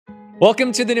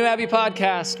Welcome to the New Abbey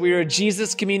Podcast. We are a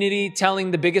Jesus community telling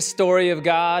the biggest story of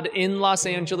God in Los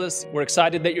Angeles. We're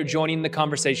excited that you're joining the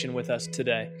conversation with us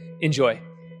today. Enjoy.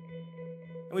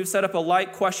 And we've set up a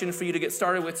light question for you to get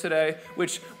started with today,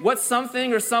 what's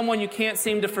something or someone you can't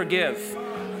seem to forgive?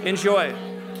 Enjoy.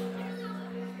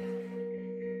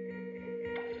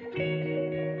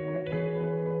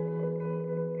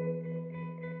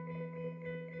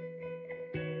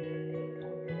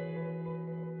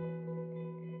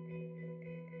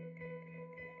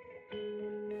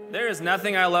 There is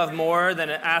nothing I love more than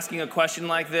asking a question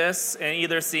like this and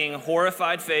either seeing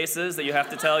horrified faces that you have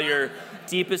to tell your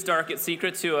deepest, darkest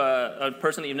secret to a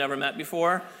person that you've never met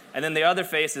before, and then the other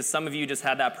face is some of you just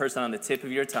had that person on the tip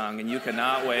of your tongue and you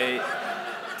cannot wait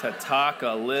to talk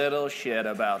a little shit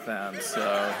about them.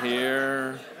 So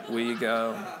here we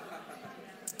go.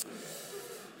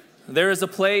 There is a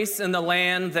place in the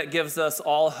land that gives us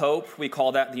all hope. We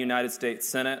call that the United States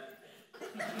Senate.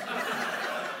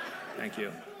 Thank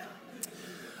you.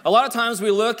 A lot of times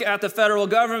we look at the federal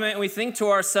government and we think to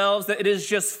ourselves that it is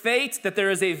just fate, that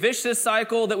there is a vicious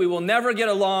cycle, that we will never get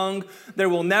along, there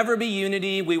will never be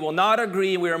unity, we will not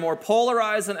agree, we are more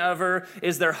polarized than ever.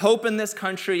 Is there hope in this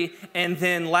country? And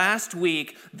then last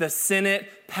week, the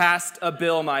Senate passed a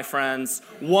bill, my friends.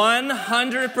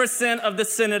 100% of the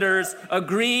senators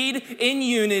agreed in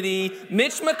unity.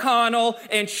 Mitch McConnell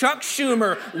and Chuck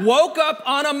Schumer woke up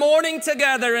on a morning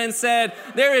together and said,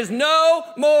 there is no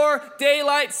more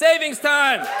daylight savings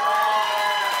time.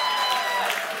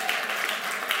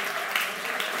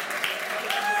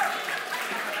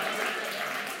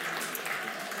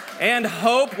 And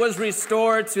hope was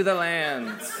restored to the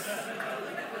land.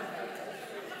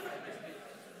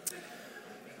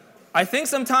 I think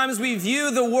sometimes we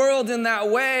view the world in that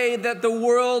way, that the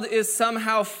world is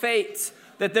somehow fate,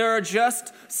 that there are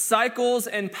just cycles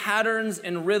and patterns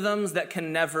and rhythms that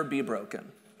can never be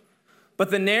broken. But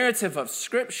the narrative of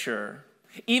Scripture,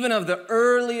 even of the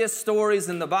earliest stories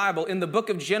in the Bible, in the book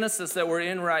of Genesis that we're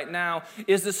in right now,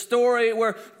 is a story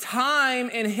where time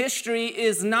and history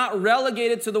is not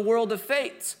relegated to the world of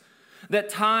fate, that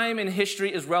time and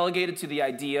history is relegated to the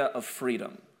idea of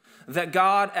freedom. That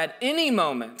God at any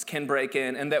moment can break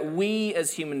in, and that we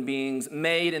as human beings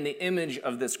made in the image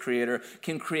of this Creator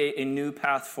can create a new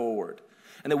path forward,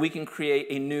 and that we can create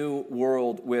a new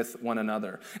world with one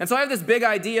another. And so I have this big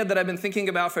idea that I've been thinking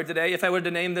about for today. If I were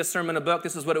to name this sermon a book,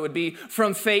 this is what it would be: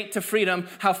 From Fate to Freedom,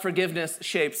 How Forgiveness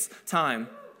Shapes Time.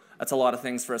 That's a lot of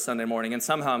things for a Sunday morning, and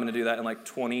somehow I'm going to do that in like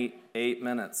 28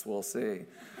 minutes. We'll see.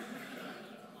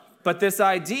 But this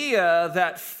idea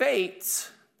that fate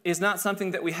is not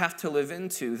something that we have to live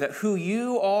into, that who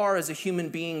you are as a human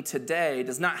being today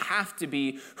does not have to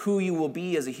be who you will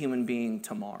be as a human being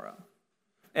tomorrow.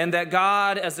 And that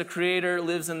God as a creator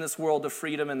lives in this world of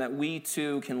freedom, and that we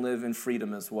too can live in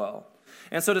freedom as well.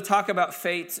 And so to talk about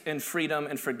fate and freedom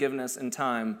and forgiveness and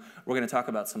time, we're going to talk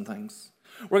about some things.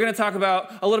 We're going to talk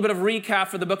about a little bit of recap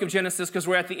for the book of Genesis, because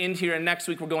we're at the end here, and next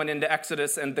week we're going into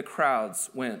Exodus, and the crowds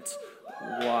went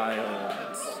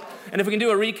wild. And if we can do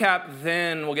a recap,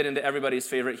 then we'll get into everybody's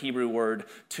favorite Hebrew word,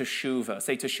 teshuvah.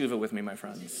 Say teshuvah with me, my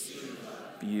friends.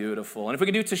 Beautiful. And if we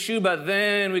can do teshuvah,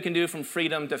 then we can do from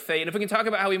freedom to fate. And if we can talk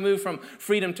about how we move from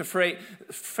freedom to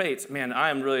fate, man,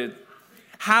 I am really...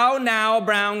 How now,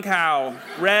 brown cow?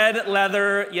 Red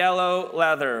leather, yellow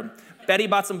leather. Betty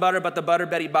bought some butter, but the butter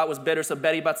Betty bought was bitter, so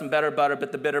Betty bought some better butter,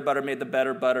 but the bitter butter made the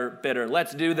better butter bitter.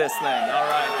 Let's do this thing. All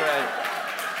right, great.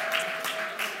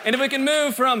 And if we can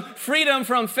move from freedom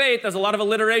from faith, there's a lot of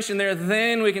alliteration there,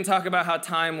 then we can talk about how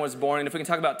time was born. And if we can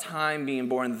talk about time being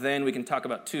born, then we can talk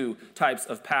about two types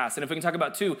of past. And if we can talk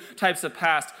about two types of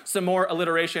past, some more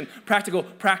alliteration, practical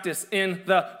practice in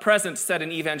the present, said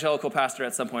an evangelical pastor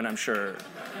at some point, I'm sure.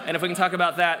 And if we can talk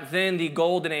about that, then the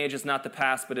golden age is not the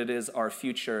past, but it is our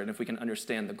future. And if we can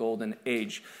understand the golden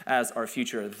age as our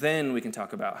future, then we can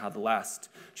talk about how the last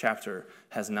chapter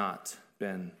has not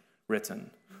been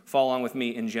written. Follow along with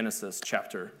me in Genesis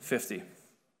chapter 50.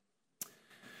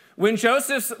 When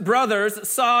Joseph's brothers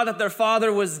saw that their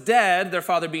father was dead, their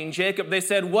father being Jacob, they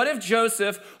said, what if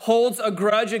Joseph holds a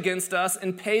grudge against us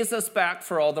and pays us back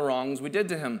for all the wrongs we did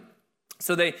to him?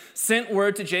 So they sent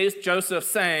word to Joseph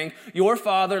saying, your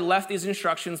father left these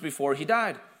instructions before he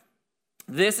died.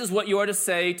 This is what you are to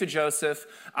say to Joseph.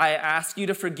 I ask you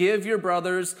to forgive your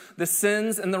brothers the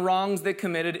sins and the wrongs they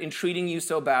committed in treating you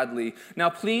so badly. Now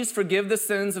please forgive the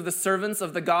sins of the servants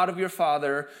of the God of your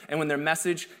father. And when their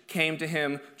message came to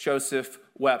him, Joseph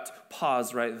wept.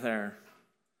 Pause right there.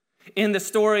 In the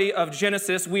story of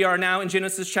Genesis, we are now in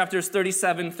Genesis chapters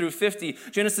 37 through 50.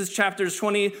 Genesis chapters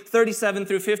 37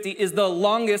 through 50 is the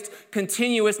longest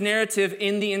continuous narrative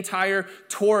in the entire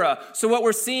Torah. So what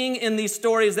we're seeing in these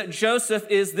stories that Joseph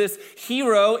is this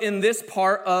hero in this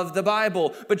part of the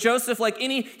Bible. But Joseph, like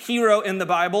any hero in the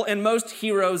Bible and most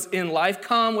heroes in life,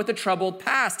 come with a troubled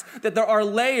past. That there are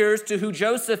layers to who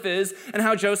Joseph is and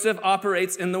how Joseph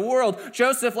operates in the world.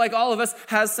 Joseph, like all of us,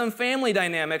 has some family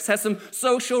dynamics, has some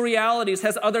social realities,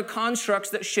 has other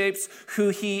constructs that shapes who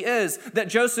he is. That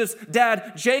Joseph's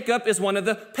dad, Jacob, is one of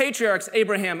the patriarchs,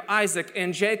 Abraham, Isaac,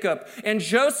 and Jacob. And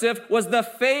Joseph was the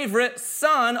favorite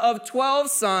son of 12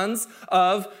 sons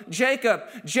of Jacob.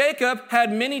 Jacob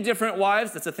had many different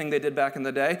wives. That's a thing they did back in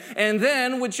the day. And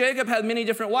then when Jacob had many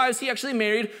different wives, he actually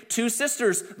married 2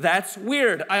 sisters. That's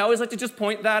weird. I always like to just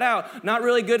point that out. Not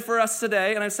really good for us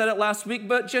today, and I said it last week,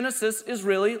 but Genesis is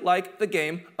really like the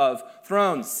Game of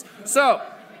Thrones. So,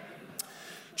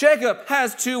 Jacob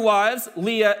has 2 wives,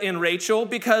 Leah and Rachel,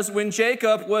 because when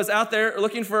Jacob was out there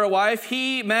looking for a wife,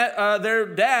 he met their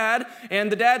dad,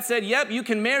 and the dad said, yep, you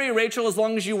can marry Rachel as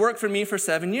long as you work for me for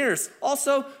 7 years.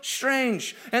 Also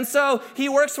strange. And so he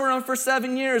works for him for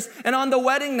 7 years, and on the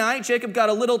wedding night, Jacob got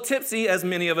a little tipsy, as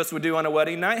many of us would do on a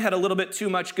wedding night, had a little bit too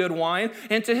much good wine,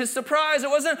 and to his surprise, it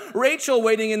wasn't Rachel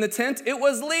waiting in the tent, it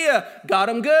was Leah. Got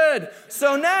him good.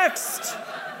 So next...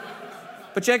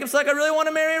 But Jacob's like, I really want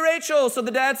to marry Rachel. So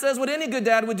the dad says what any good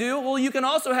dad would do. Well, you can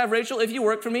also have Rachel if you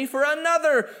work for me for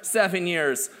another 7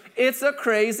 years. It's a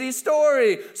crazy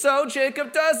story. So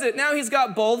Jacob does it. Now he's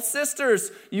got both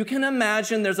sisters. You can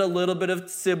imagine there's a little bit of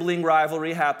sibling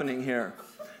rivalry happening here.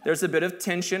 There's a bit of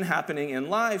tension happening in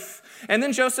life. And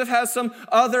then Joseph has some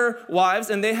other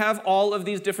wives, and they have all of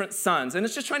these different sons. And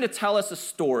it's just trying to tell us a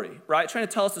story, right? Trying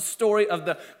to tell us a story of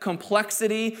the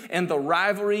complexity and the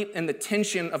rivalry and the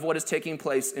tension of what is taking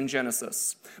place in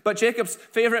Genesis. But Jacob's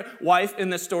favorite wife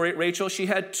in this story, Rachel, she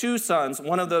had 2 sons,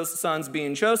 one of those sons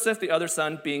being Joseph, the other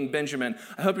son being Benjamin.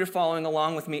 I hope you're following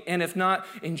along with me. And if not,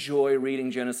 enjoy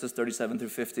reading Genesis 37 through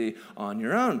 50 on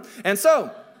your own. And so,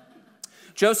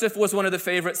 Joseph was one of the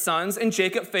favorite sons, and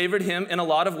Jacob favored him in a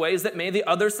lot of ways that made the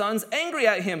other sons angry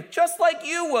at him, just like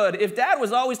you would. If dad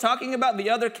was always talking about the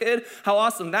other kid, how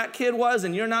awesome that kid was,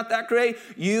 and you're not that great,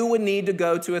 you would need to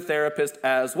go to a therapist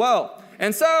as well.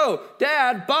 And so,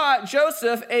 Dad bought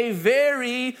Joseph a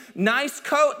very nice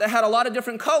coat that had a lot of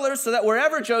different colors so that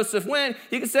wherever Joseph went,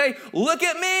 he could say, look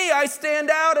at me, I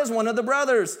stand out as one of the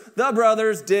brothers. The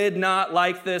brothers did not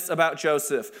like this about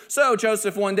Joseph. So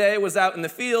Joseph one day was out in the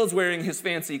fields wearing his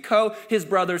fancy coat. His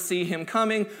brothers see him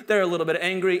coming. They're a little bit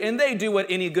angry, and they do what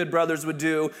any good brothers would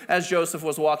do. As Joseph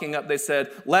was walking up, they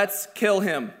said, let's kill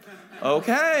him.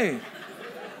 Okay.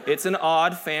 It's an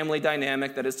odd family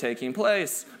dynamic that is taking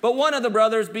place. But one of the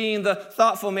brothers, being the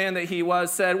thoughtful man that he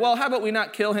was, said, well, how about we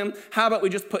not kill him? How about we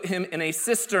just put him in a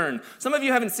cistern? Some of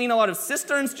you haven't seen a lot of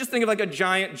cisterns. Just think of like a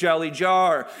giant jelly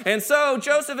jar. And so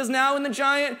Joseph is now in the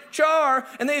giant jar,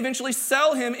 and they eventually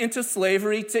sell him into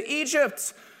slavery to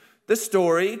Egypt. The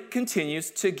story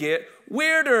continues to get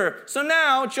weirder. So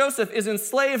now Joseph is in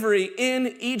slavery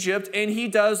in Egypt, and he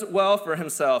does well for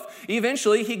himself.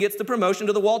 Eventually, he gets the promotion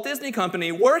to the Walt Disney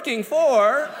Company, working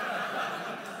for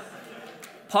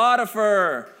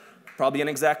Potiphar. Probably an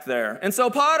exec there. And so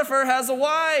Potiphar has a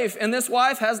wife, and this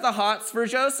wife has the hots for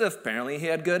Joseph. Apparently he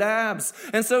had good abs.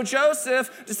 And so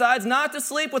Joseph decides not to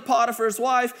sleep with Potiphar's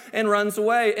wife and runs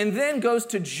away, and then goes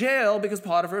to jail because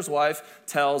Potiphar's wife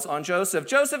tells on Joseph.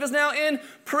 Joseph is now in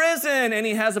prison, and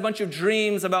he has a bunch of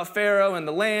dreams about Pharaoh and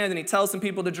the land, and he tells some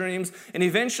people the dreams, and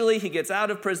eventually he gets out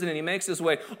of prison, and he makes his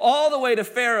way all the way to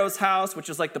Pharaoh's house, which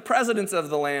is like the presidents of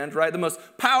the land, right? The most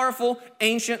powerful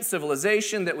ancient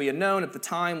civilization that we had known at the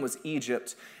time was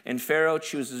Egypt, and Pharaoh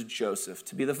chooses Joseph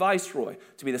to be the viceroy,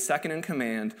 to be the second in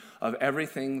command of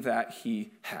everything that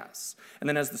he has. And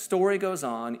then as the story goes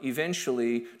on,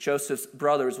 eventually Joseph's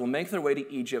brothers will make their way to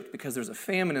Egypt because there's a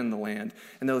famine in the land,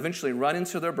 and they'll eventually run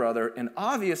into their brother, and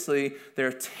obviously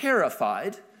they're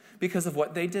terrified because of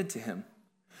what they did to him.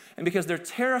 And because they're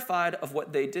terrified of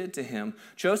what they did to him,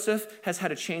 Joseph has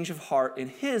had a change of heart in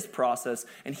his process,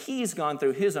 and he's gone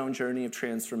through his own journey of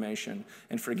transformation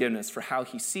and forgiveness for how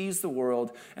he sees the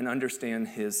world and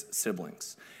understands his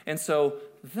siblings. And so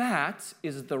that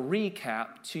is the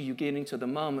recap to you getting to the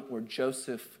moment where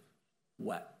Joseph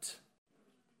wept.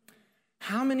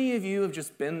 How many of you have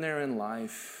just been there in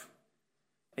life,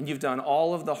 and you've done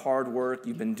all of the hard work,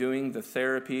 you've been doing the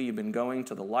therapy, you've been going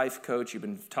to the life coach, you've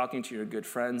been talking to your good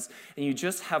friends, and you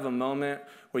just have a moment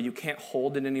where you can't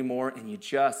hold it anymore and you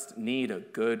just need a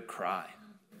good cry.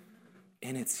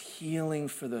 And it's healing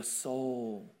for the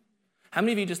soul. How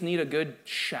many of you just need a good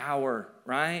shower,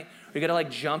 right? Or you gotta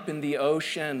jump in the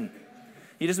ocean.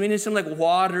 We need some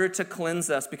water to cleanse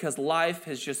us because life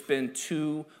has just been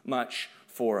too much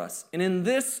for us. And in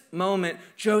this moment,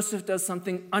 Joseph does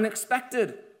something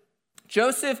unexpected.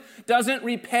 Joseph doesn't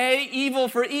repay evil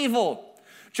for evil.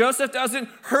 Joseph doesn't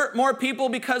hurt more people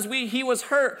because he was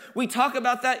hurt. We talk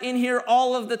about that in here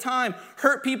all of the time.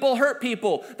 Hurt people hurt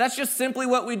people. That's just simply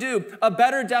what we do. A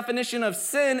better definition of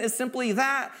sin is simply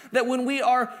that when we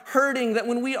are hurting, that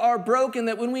when we are broken,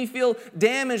 that when we feel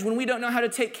damaged, when we don't know how to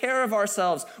take care of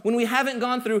ourselves, when we haven't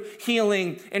gone through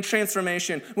healing and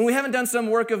transformation, when we haven't done some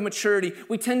work of maturity,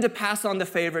 we tend to pass on the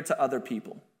favor to other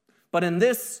people. But in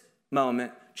this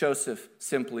moment, Joseph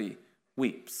simply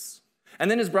weeps. And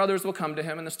then his brothers will come to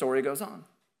him, and the story goes on.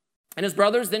 And his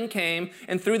brothers then came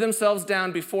and threw themselves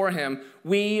down before him.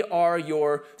 "We are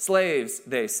your slaves,"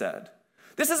 they said.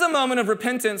 This is a moment of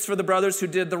repentance for the brothers who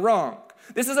did the wrong.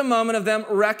 This is a moment of them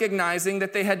recognizing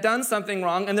that they had done something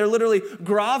wrong, and they're literally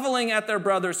groveling at their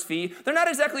brother's feet. They're not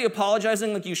exactly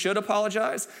apologizing like you should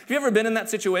apologize. Have you ever been in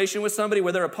that situation with somebody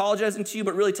where they're apologizing to you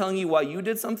but really telling you why you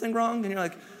did something wrong? And you're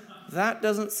like, that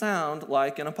doesn't sound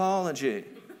like an apology.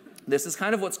 This is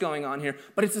kind of what's going on here,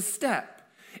 but it's a step.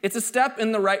 It's a step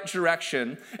in the right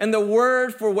direction, and the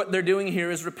word for what they're doing here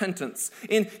is repentance.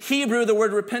 In Hebrew, the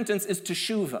word repentance is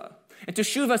teshuvah, and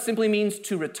teshuvah simply means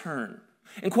to return.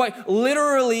 And quite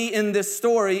literally in this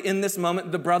story, in this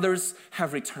moment, the brothers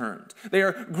have returned. They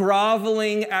are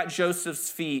groveling at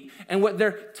Joseph's feet, and what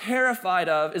they're terrified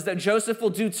of is that Joseph will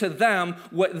do to them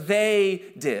what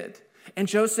they did. And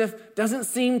Joseph doesn't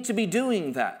seem to be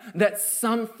doing that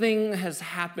something has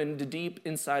happened deep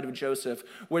inside of Joseph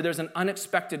where there's an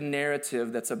unexpected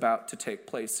narrative that's about to take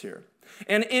place here.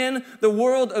 And in the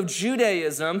world of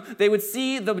Judaism, they would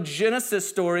see the Genesis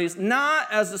stories not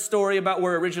as a story about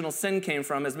where original sin came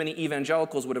from, as many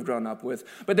evangelicals would have grown up with,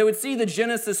 but they would see the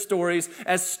Genesis stories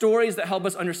as stories that help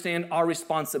us understand our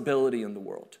responsibility in the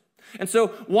world. And so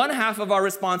one half of our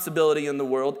responsibility in the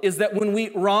world is that when we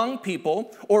wrong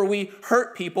people or we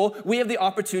hurt people, we have the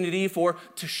opportunity for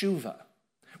teshuvah.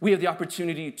 We have the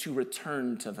opportunity to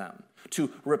return to them,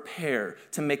 to repair,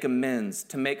 to make amends,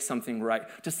 to make something right,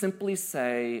 to simply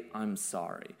say, I'm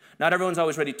sorry. Not everyone's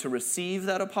always ready to receive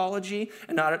that apology,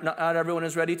 and not everyone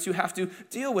is ready to have to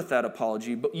deal with that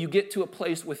apology, but you get to a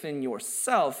place within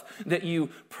yourself that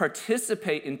you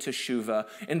participate in teshuvah,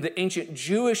 and the ancient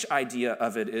Jewish idea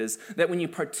of it is that when you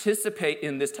participate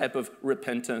in this type of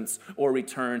repentance or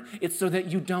return, it's so that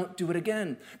you don't do it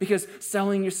again, because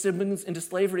selling your siblings into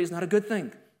slavery is not a good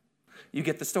thing. You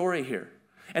get the story here.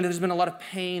 And there's been a lot of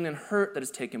pain and hurt that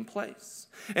has taken place.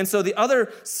 And so the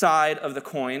other side of the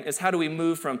coin is how do we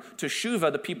move from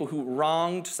teshuvah, the people who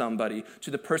wronged somebody,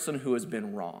 to the person who has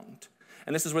been wronged.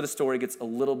 And this is where the story gets a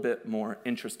little bit more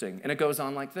interesting. And it goes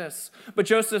on like this. But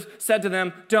Joseph said to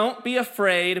them, "Don't be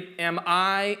afraid. Am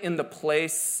I in the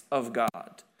place of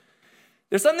God?"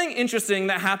 There's something interesting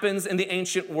that happens in the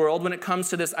ancient world when it comes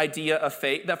to this idea of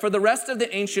fate, that for the rest of the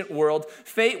ancient world,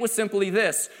 fate was simply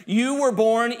this. You were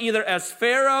born either as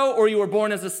Pharaoh or you were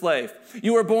born as a slave.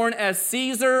 You were born as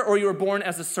Caesar or you were born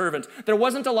as a servant. There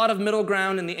wasn't a lot of middle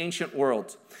ground in the ancient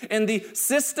world. And the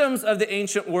systems of the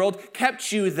ancient world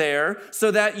kept you there so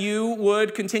that you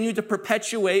would continue to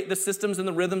perpetuate the systems and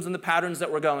the rhythms and the patterns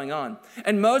that were going on.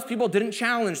 And most people didn't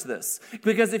challenge this,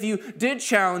 because if you did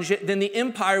challenge it, then the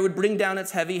empire would bring down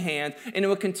its heavy hand and it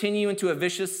would continue into a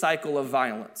vicious cycle of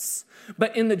violence.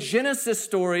 But in the Genesis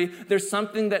story, there's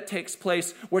something that takes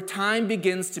place where time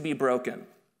begins to be broken.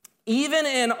 Even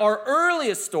in our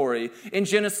earliest story, in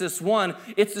Genesis 1,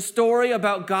 it's a story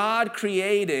about God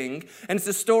creating, and it's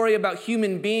a story about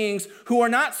human beings who are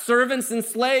not servants and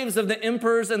slaves of the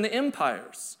emperors and the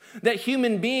empires. That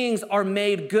human beings are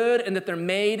made good and that they're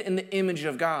made in the image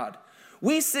of God.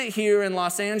 We sit here in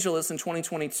Los Angeles in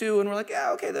 2022 and we're like,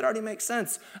 yeah, okay, that already makes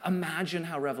sense. Imagine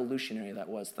how revolutionary that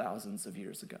was thousands of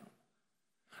years ago.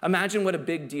 Imagine what a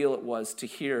big deal it was to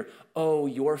hear, oh,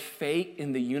 your fate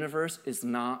in the universe is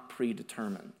not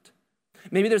predetermined.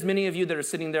 Maybe there's many of you that are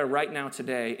sitting there right now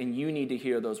today and you need to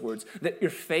hear those words, that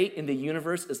your fate in the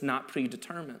universe is not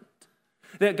predetermined.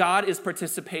 That God is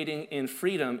participating in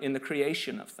freedom in the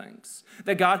creation of things.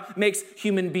 That God makes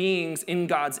human beings in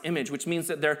God's image, which means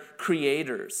that they're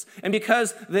creators. And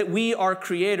because that we are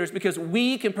creators, because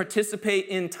we can participate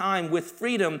in time with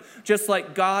freedom just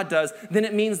like God does, then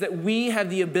it means that we have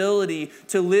the ability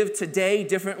to live today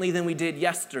differently than we did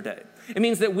yesterday. It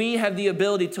means that we have the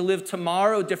ability to live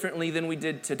tomorrow differently than we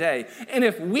did today. And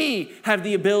if we have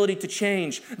the ability to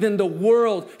change, then the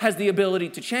world has the ability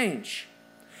to change.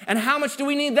 And how much do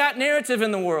we need that narrative in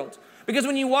the world? Because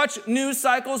when you watch news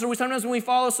cycles, or sometimes when we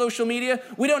follow social media,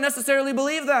 we don't necessarily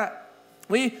believe that.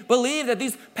 We believe that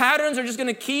these patterns are just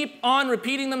going to keep on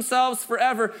repeating themselves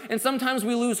forever, and sometimes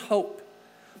we lose hope.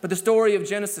 But the story of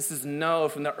Genesis is no,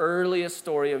 from the earliest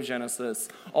story of Genesis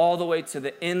all the way to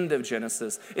the end of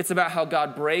Genesis. It's about how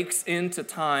God breaks into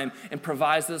time and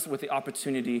provides us with the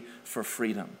opportunity for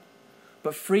freedom.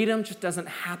 But freedom just doesn't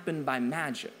happen by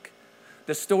magic.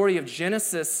 The story of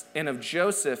Genesis and of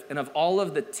Joseph and of all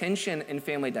of the tension in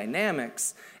family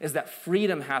dynamics is that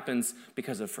freedom happens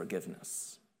because of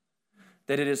forgiveness.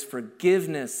 That it is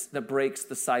forgiveness that breaks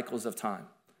the cycles of time.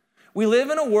 We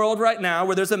live in a world right now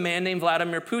where there's a man named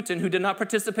Vladimir Putin who did not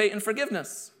participate in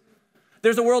forgiveness.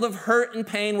 There's a world of hurt and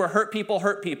pain where hurt people,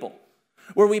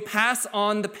 where we pass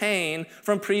on the pain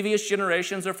from previous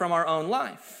generations or from our own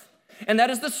life. And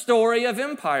that is the story of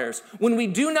empires. When we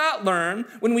do not learn,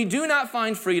 when we do not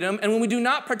find freedom, and when we do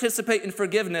not participate in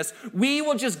forgiveness, we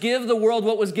will just give the world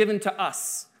what was given to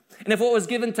us. And if what was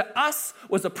given to us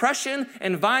was oppression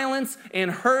and violence and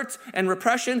hurt and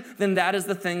repression, then that is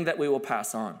the thing that we will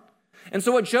pass on. And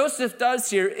so what Joseph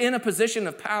does here in a position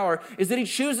of power is that he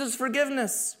chooses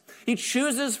forgiveness. He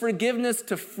chooses forgiveness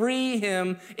to free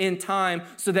him in time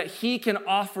so that he can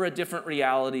offer a different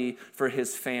reality for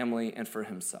his family and for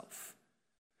himself.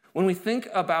 When we think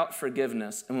about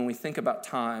forgiveness and when we think about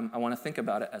time, I want to think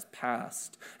about it as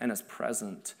past and as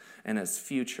present and as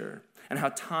future, and how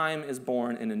time is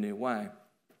born in a new way.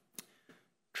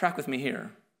 Track with me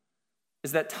here,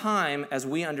 is that time, as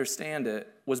we understand it,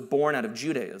 was born out of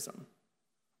Judaism.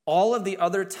 All of the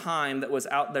other time that was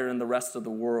out there in the rest of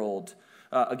the world,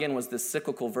 again, was this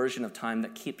cyclical version of time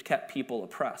that kept people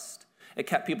oppressed. It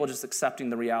kept people just accepting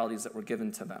the realities that were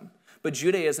given to them. But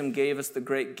Judaism gave us the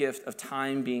great gift of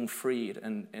time being freed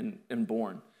and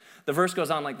born. The verse goes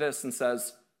on like this and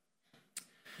says,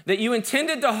 that you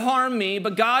intended to harm me,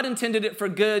 but God intended it for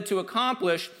good to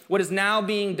accomplish what is now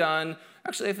being done.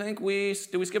 Actually, I think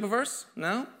did we skip a verse?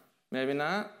 No? Maybe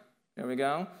not. Here we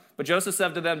go. But Joseph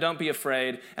said to them, don't be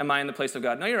afraid. Am I in the place of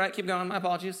God? No, you're right. Keep going. My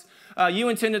apologies. You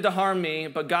intended to harm me,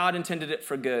 but God intended it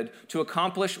for good to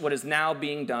accomplish what is now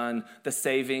being done, the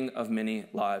saving of many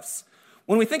lives.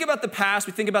 When we think about the past,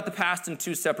 we think about the past in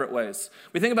two separate ways.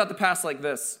 We think about the past like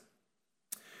this.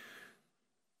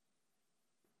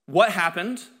 What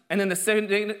happened, and then the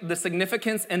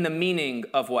significance and the meaning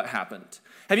of what happened.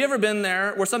 Have you ever been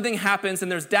there where something happens and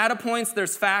there's data points,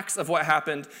 there's facts of what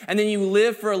happened, and then you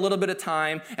live for a little bit of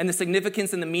time and the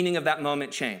significance and the meaning of that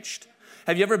moment changed?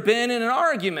 Have you ever been in an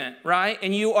argument, right?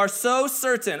 And you are so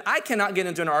certain. I cannot get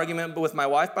into an argument with my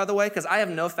wife, by the way, because I have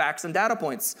no facts and data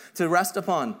points to rest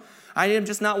upon. I am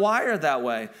just not wired that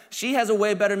way. She has a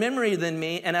way better memory than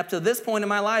me, and up to this point in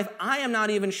my life, I am not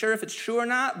even sure if it's true or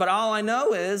not, but all I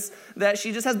know is that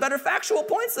she just has better factual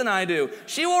points than I do.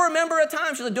 She will remember a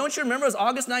time. She's like, don't you remember it was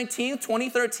August 19th,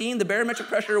 2013, the barometric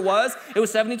pressure it was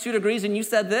 72 degrees, and you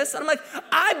said this? And I'm like,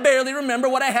 I barely remember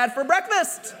what I had for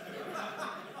breakfast.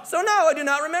 So no, I do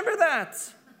not remember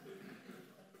that.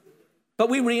 But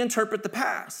we reinterpret the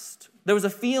past. There was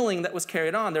a feeling that was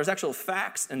carried on. There's actual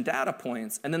facts and data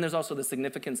points. And then there's also the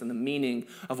significance and the meaning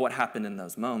of what happened in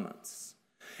those moments.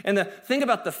 And the thing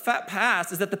about the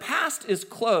past is that the past is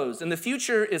closed and the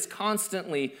future is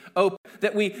constantly open.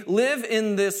 That we live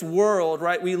in this world,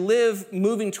 right? We live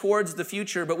moving towards the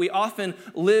future, but we often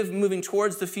live moving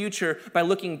towards the future by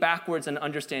looking backwards and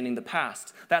understanding the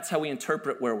past. That's how we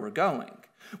interpret where we're going.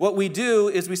 What we do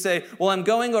is we say, well, I'm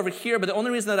going over here, but the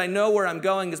only reason that I know where I'm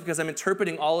going is because I'm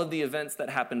interpreting all of the events that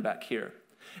happen back here.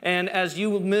 And as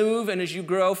you move and as you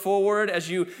grow forward, as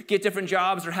you get different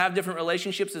jobs or have different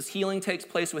relationships, as healing takes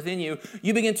place within you,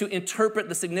 you begin to interpret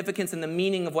the significance and the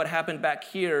meaning of what happened back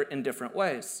here in different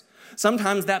ways.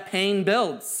 Sometimes that pain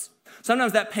builds.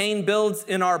 Sometimes that pain builds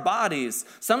in our bodies.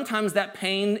 Sometimes that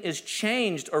pain is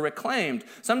changed or reclaimed.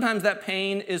 Sometimes that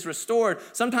pain is restored.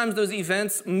 Sometimes those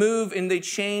events move and they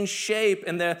change shape,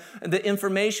 and the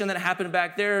information that happened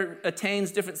back there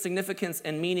attains different significance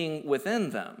and meaning within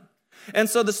them. And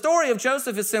so the story of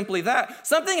Joseph is simply that.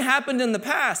 Something happened in the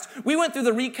past. We went through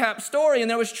the recap story, and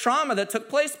there was trauma that took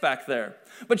place back there.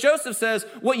 But Joseph says,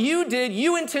 what you did,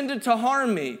 you intended to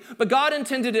harm me, but God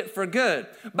intended it for good.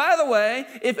 By the way,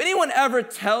 if anyone ever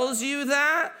tells you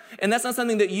that, and that's not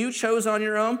something that you chose on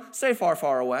your own, stay far,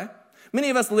 far away. Many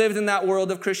of us lived in that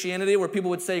world of Christianity where people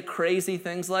would say crazy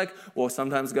things like, well,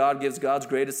 sometimes God gives God's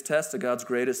greatest test to God's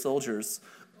greatest soldiers.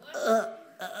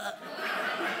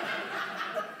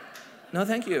 No,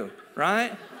 thank you,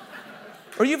 right?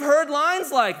 Or you've heard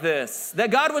lines like this,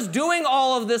 that God was doing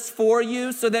all of this for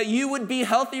you so that you would be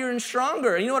healthier and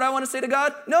stronger. And you know what I want to say to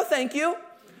God? No, thank you.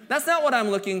 That's not what I'm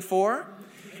looking for.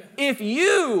 if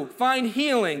you find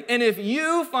healing, and if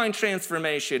you find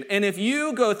transformation, and if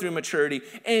you go through maturity,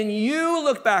 and you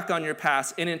look back on your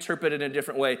past and interpret it in a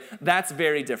different way, that's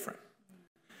very different.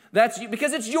 That's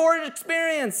because it's your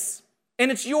experience,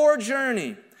 and it's your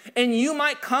journey. And you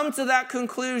might come to that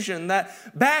conclusion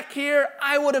that back here,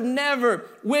 I would have never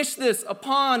wished this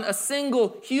upon a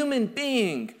single human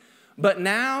being. But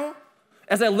now,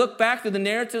 as I look back through the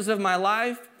narratives of my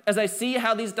life, as I see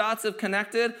how these dots have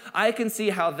connected, I can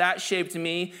see how that shaped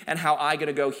me and how I get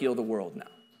to go heal the world now.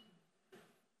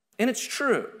 And it's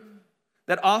true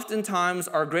that oftentimes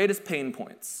our greatest pain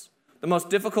points, the most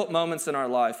difficult moments in our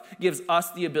life, gives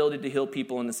us the ability to heal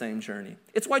people in the same journey.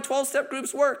 It's why 12-step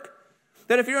groups work.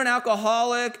 That if you're an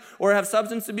alcoholic or have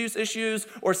substance abuse issues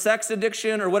or sex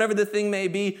addiction or whatever the thing may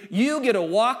be, you get to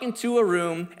walk into a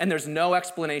room and there's no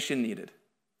explanation needed.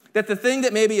 That the thing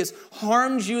that maybe has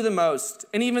harmed you the most,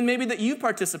 and even maybe that you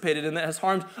participated in that has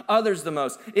harmed others the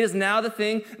most, is now the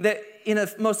thing that in a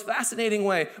most fascinating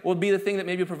way will be the thing that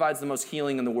maybe provides the most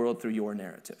healing in the world through your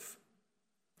narrative.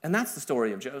 And that's the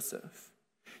story of Joseph.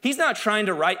 He's not trying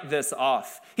to write this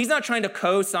off. He's not trying to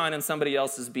co-sign on somebody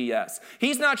else's BS.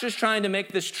 He's not just trying to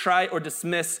make this trite or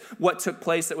dismiss what took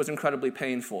place that was incredibly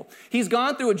painful. He's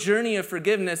gone through a journey of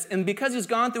forgiveness, and because he's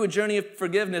gone through a journey of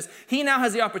forgiveness, he now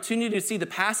has the opportunity to see the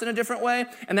past in a different way,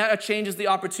 and that changes the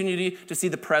opportunity to see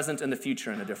the present and the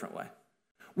future in a different way.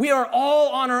 We are all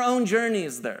on our own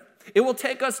journeys there. It will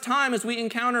take us time as we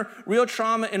encounter real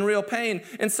trauma and real pain.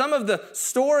 And some of the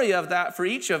story of that for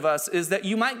each of us is that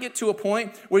you might get to a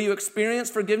point where you experience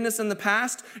forgiveness in the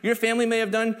past. Your family may have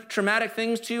done traumatic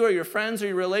things to you, or your friends or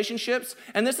your relationships.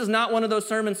 And this is not one of those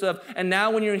sermons of, and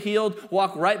now when you're healed,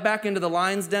 walk right back into the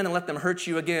lion's den and let them hurt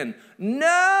you again.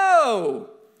 No!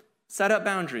 Set up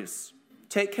boundaries.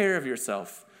 Take care of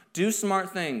yourself. Do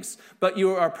smart things. But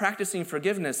you are practicing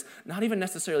forgiveness, not even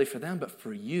necessarily for them, but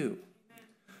for you.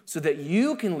 So that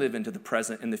you can live into the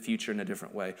present and the future in a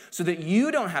different way. So that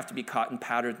you don't have to be caught in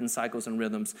patterns and cycles and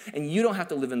rhythms. And you don't have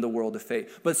to live in the world of fate.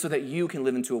 But so that you can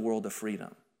live into a world of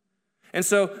freedom. And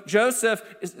so Joseph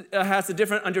has a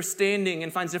different understanding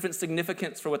and finds different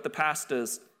significance for what the past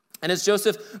is. And as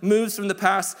Joseph moves from the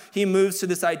past, he moves to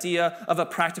this idea of a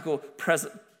practical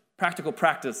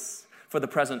practice for the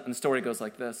present. And the story goes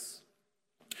like this.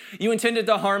 You intended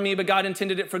to harm me, but God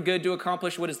intended it for good to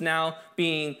accomplish what is now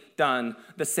being done,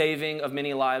 the saving of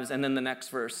many lives. And then the next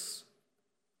verse.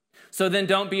 So then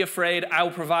don't be afraid. I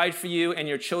will provide for you and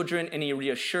your children. And he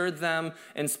reassured them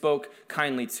and spoke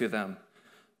kindly to them.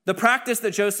 The practice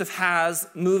that Joseph has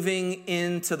moving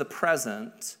into the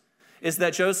present is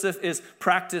that Joseph is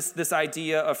practiced this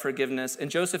idea of forgiveness.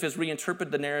 And Joseph has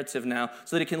reinterpreted the narrative now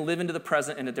so that he can live into the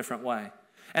present in a different way.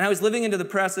 And how he's living into the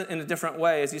present in a different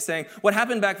way is he's saying, what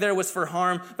happened back there was for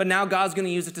harm, but now God's going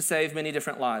to use it to save many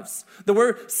different lives. The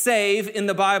word save in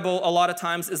the Bible a lot of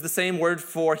times is the same word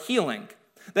for healing.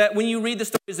 That when you read the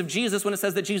stories of Jesus, when it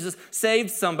says that Jesus saved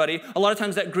somebody, a lot of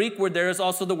times that Greek word there is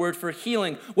also the word for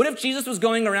healing. What if Jesus was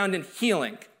going around and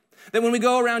healing? That when we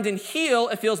go around and heal,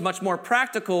 it feels much more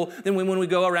practical than when we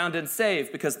go around and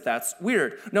save, because that's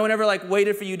weird. No one ever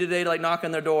waited for you today to knock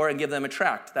on their door and give them a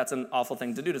tract. That's an awful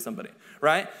thing to do to somebody,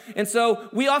 right? And so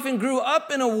we often grew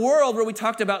up in a world where we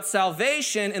talked about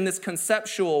salvation in this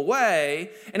conceptual way,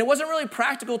 and it wasn't really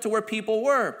practical to where people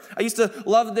were. I used to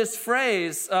love this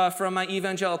phrase from my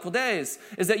evangelical days,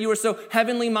 is that you were so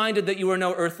heavenly minded that you were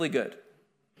no earthly good.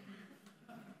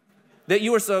 That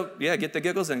you were so, get the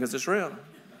giggles in because it's real.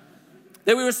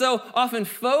 That we were so often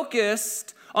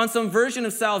focused on some version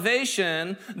of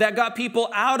salvation that got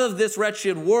people out of this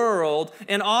wretched world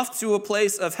and off to a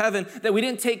place of heaven, that we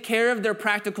didn't take care of their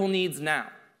practical needs now.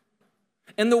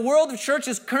 And the world of church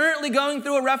is currently going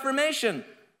through a reformation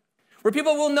where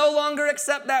people will no longer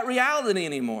accept that reality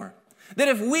anymore. That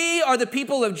if we are the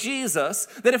people of Jesus,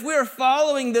 that if we are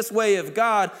following this way of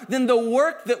God, then the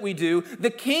work that we do, the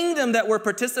kingdom that we're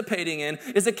participating in,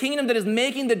 is a kingdom that is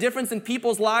making the difference in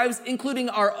people's lives, including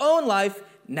our own life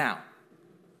now.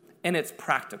 And it's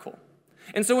practical.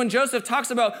 And so when Joseph talks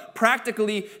about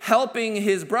practically helping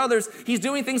his brothers, he's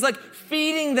doing things like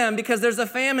feeding them because there's a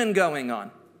famine going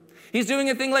on. He's doing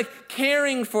a thing like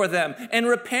caring for them and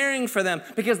repairing for them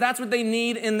because that's what they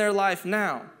need in their life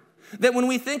now. That when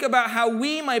we think about how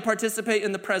we might participate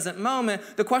in the present moment,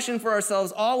 the question for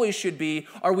ourselves always should be,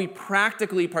 are we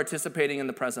practically participating in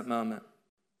the present moment?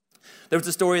 There was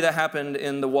a story that happened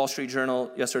in the Wall Street Journal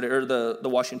yesterday, or the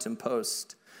Washington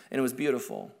Post, and it was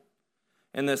beautiful.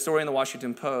 And the story in the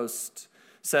Washington Post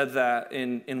said that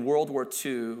in World War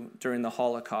II, during the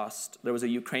Holocaust, there was a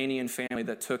Ukrainian family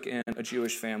that took in a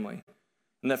Jewish family,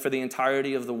 and that for the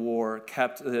entirety of the war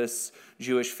kept this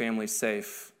Jewish family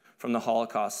safe from the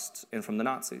Holocaust and from the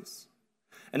Nazis.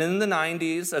 And in the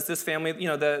 90s, as this family,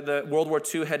 the World War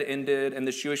II had ended and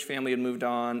this Jewish family had moved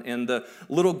on, and the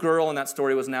little girl in that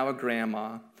story was now a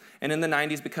grandma. And in the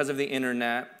 90s, because of the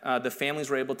internet, the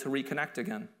families were able to reconnect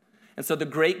again. And so the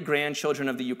great-grandchildren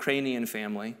of the Ukrainian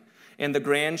family and the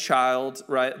grandchild,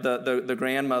 right, the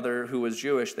grandmother who was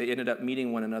Jewish, they ended up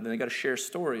meeting one another. And they got to share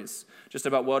stories just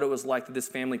about what it was like that this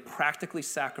family practically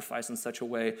sacrificed in such a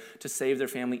way to save their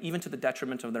family, even to the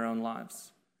detriment of their own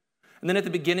lives. And then at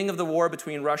the beginning of the war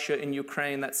between Russia and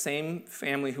Ukraine, that same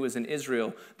family who was in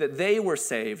Israel, that they were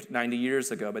saved 90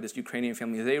 years ago by this Ukrainian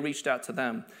family, they reached out to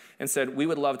them and said, we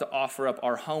would love to offer up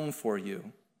our home for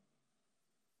you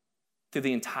through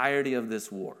the entirety of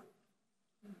this war.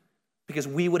 Because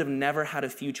we would have never had a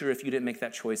future if you didn't make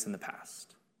that choice in the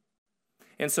past.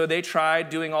 And so they tried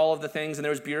doing all of the things, and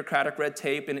there was bureaucratic red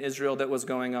tape in Israel that was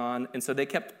going on. And so they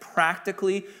kept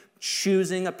practically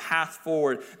choosing a path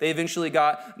forward. They eventually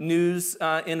got news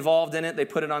involved in it. They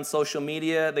put it on social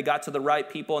media. They got to the right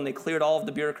people, and they cleared all of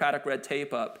the bureaucratic red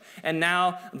tape up. And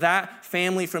now that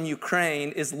family from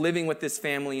Ukraine is living with this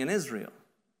family in Israel.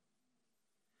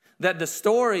 That the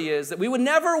story is that we would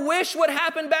never wish what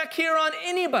happened back here on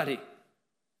anybody.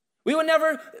 We would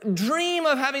never dream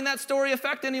of having that story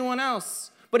affect anyone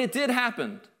else. But it did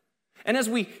happen. And as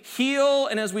we heal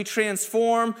and as we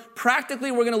transform,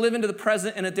 practically we're going to live into the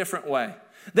present in a different way.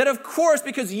 That of course,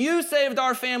 because you saved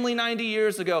our family 90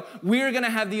 years ago, we're going to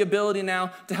have the ability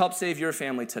now to help save your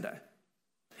family today.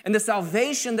 And the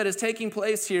salvation that is taking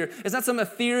place here is not some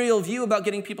ethereal view about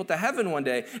getting people to heaven one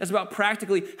day. It's about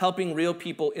practically helping real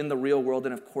people in the real world.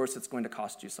 And of course, it's going to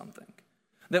cost you something.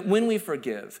 That when we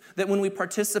forgive, that when we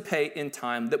participate in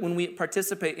time, that when we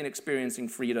participate in experiencing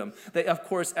freedom, that of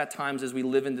course at times as we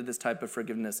live into this type of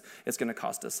forgiveness, it's going to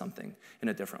cost us something in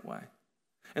a different way.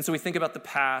 And so we think about the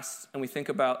past and we think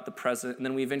about the present, and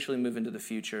then we eventually move into the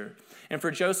future. And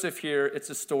for Joseph here, it's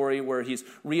a story where he's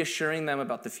reassuring them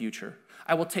about the future.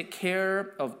 I will take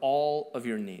care of all of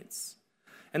your needs.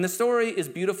 And the story is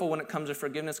beautiful when it comes to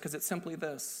forgiveness because it's simply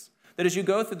this. That as you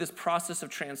go through this process of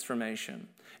transformation,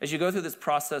 as you go through this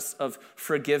process of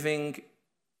forgiving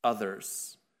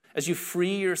others, as you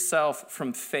free yourself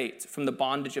from fate, from the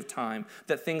bondage of time,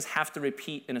 that things have to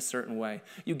repeat in a certain way,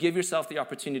 you give yourself the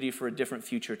opportunity for a different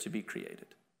future to be created.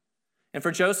 And for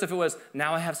Joseph, it was,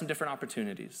 now I have some different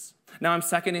opportunities. Now I'm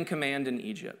second in command in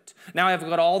Egypt. Now I've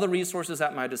got all the resources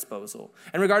at my disposal.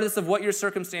 And regardless of what your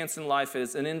circumstance in life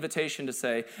is, an invitation to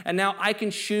say, and now I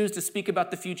can choose to speak about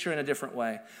the future in a different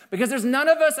way. Because there's none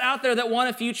of us out there that want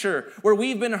a future where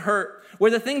we've been hurt,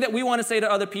 where the thing that we want to say to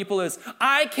other people is,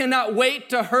 I cannot wait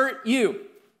to hurt you.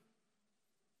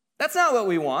 That's not what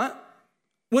we want.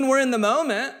 When we're in the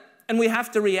moment and we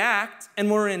have to react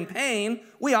and we're in pain,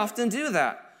 we often do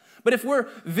that. But if we're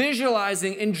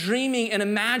visualizing and dreaming and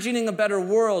imagining a better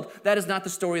world, that is not the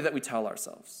story that we tell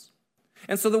ourselves.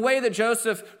 And so the way that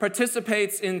Joseph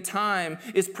participates in time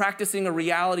is practicing a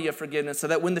reality of forgiveness so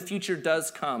that when the future does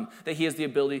come, that he has the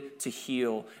ability to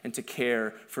heal and to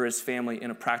care for his family in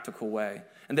a practical way.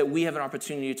 And that we have an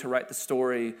opportunity to write the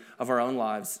story of our own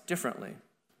lives differently.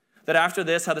 That after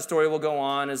this, how the story will go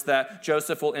on is that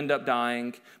Joseph will end up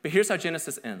dying. But here's how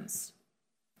Genesis ends.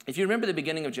 If you remember the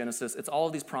beginning of Genesis, it's all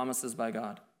of these promises by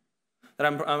God.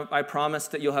 That I promise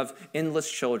that you'll have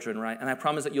endless children, right? And I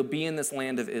promise that you'll be in this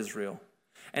land of Israel.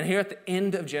 And here at the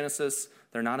end of Genesis,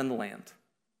 they're not in the land.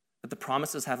 That the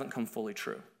promises haven't come fully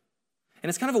true.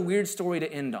 And it's kind of a weird story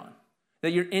to end on.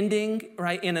 That you're ending,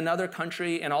 right, in another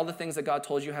country and all the things that God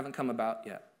told you haven't come about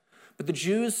yet. But the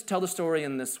Jews tell the story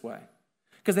in this way.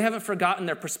 Because they haven't forgotten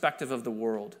their perspective of the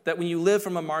world. That when you live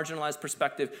from a marginalized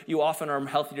perspective, you often are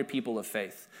healthier people of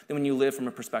faith than when you live from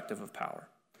a perspective of power.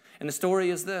 And the story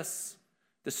is this.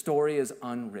 The story is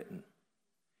unwritten.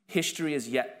 History is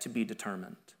yet to be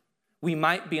determined. We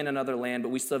might be in another land, but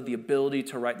we still have the ability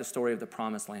to write the story of the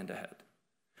promised land ahead.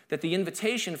 That the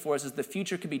invitation for us is the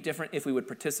future could be different if we would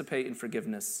participate in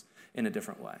forgiveness in a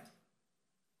different way.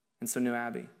 And so, New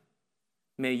Abbey,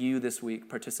 may you this week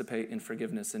participate in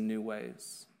forgiveness in new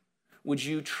ways. Would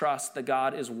you trust that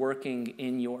God is working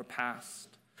in your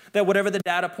past? That whatever the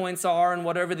data points are and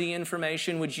whatever the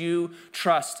information, would you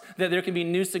trust that there can be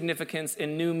new significance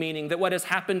and new meaning, that what has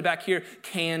happened back here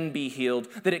can be healed,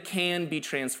 that it can be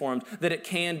transformed, that it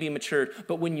can be matured,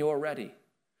 but when you're ready.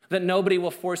 that nobody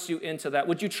will force you into that?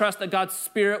 Would you trust that God's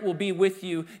Spirit will be with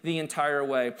you the entire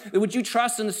way? Would you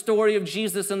trust in the story of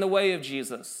Jesus and the way of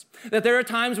Jesus? That there are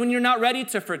times when you're not ready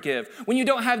to forgive, when you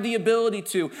don't have the ability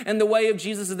to, and the way of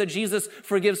Jesus is that Jesus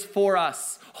forgives for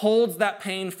us, holds that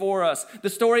pain for us. The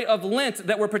story of Lent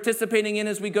that we're participating in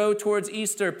as we go towards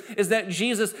Easter is that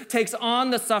Jesus takes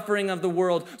on the suffering of the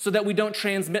world so that we don't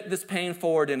transmit this pain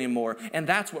forward anymore. And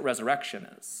that's what resurrection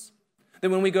is. That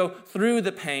when we go through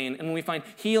the pain and when we find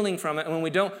healing from it and when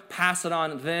we don't pass it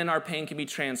on, then our pain can be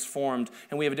transformed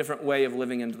and we have a different way of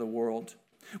living into the world.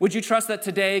 Would you trust that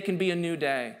today can be a new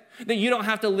day? That you don't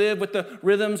have to live with the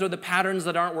rhythms or the patterns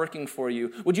that aren't working for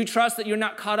you? Would you trust that you're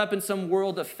not caught up in some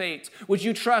world of fate? Would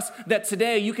you trust that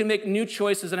today you can make new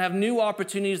choices and have new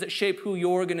opportunities that shape who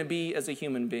you're going to be as a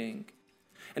human being?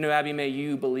 And New Abbey, may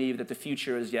you believe that the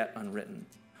future is yet unwritten,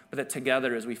 but that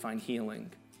together as we find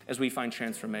healing, as we find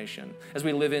transformation, as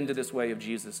we live into this way of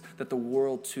Jesus, that the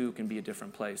world too can be a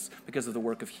different place because of the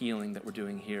work of healing that we're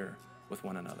doing here with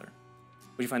one another.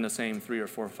 Would you find the same 3 or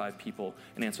 4 or 5 people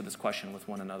and answer this question with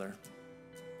one another?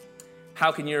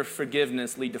 How can your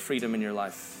forgiveness lead to freedom in your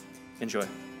life? Enjoy.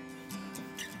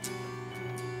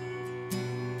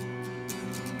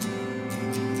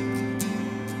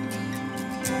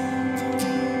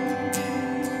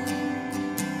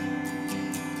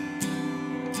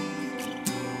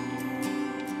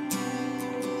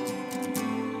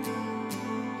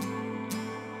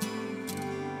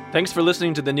 Thanks for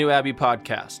listening to the New Abbey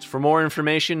podcast. For more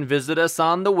information, visit us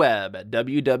on the web at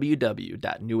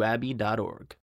www.newabbey.org.